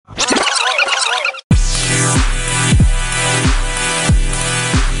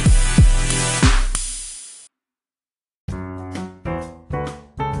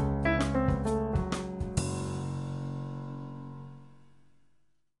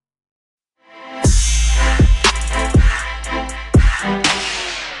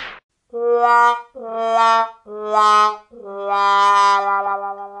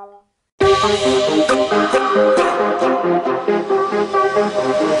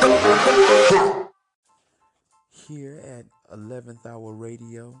here at 11th Hour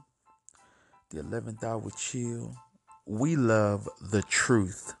Radio, the 11th Hour Chill. We love the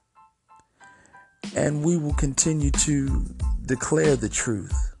truth, and we will continue to declare the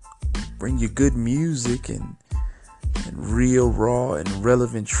truth. Bring you good music and real, raw, and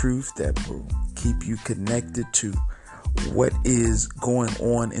relevant truth that will keep you connected to what is going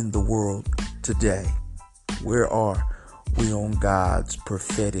on in the world today. Where are we on God's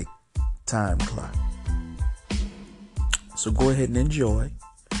prophetic time clock? So go ahead and enjoy.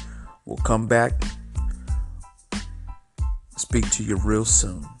 We'll come back, speak to you real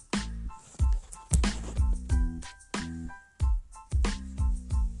soon.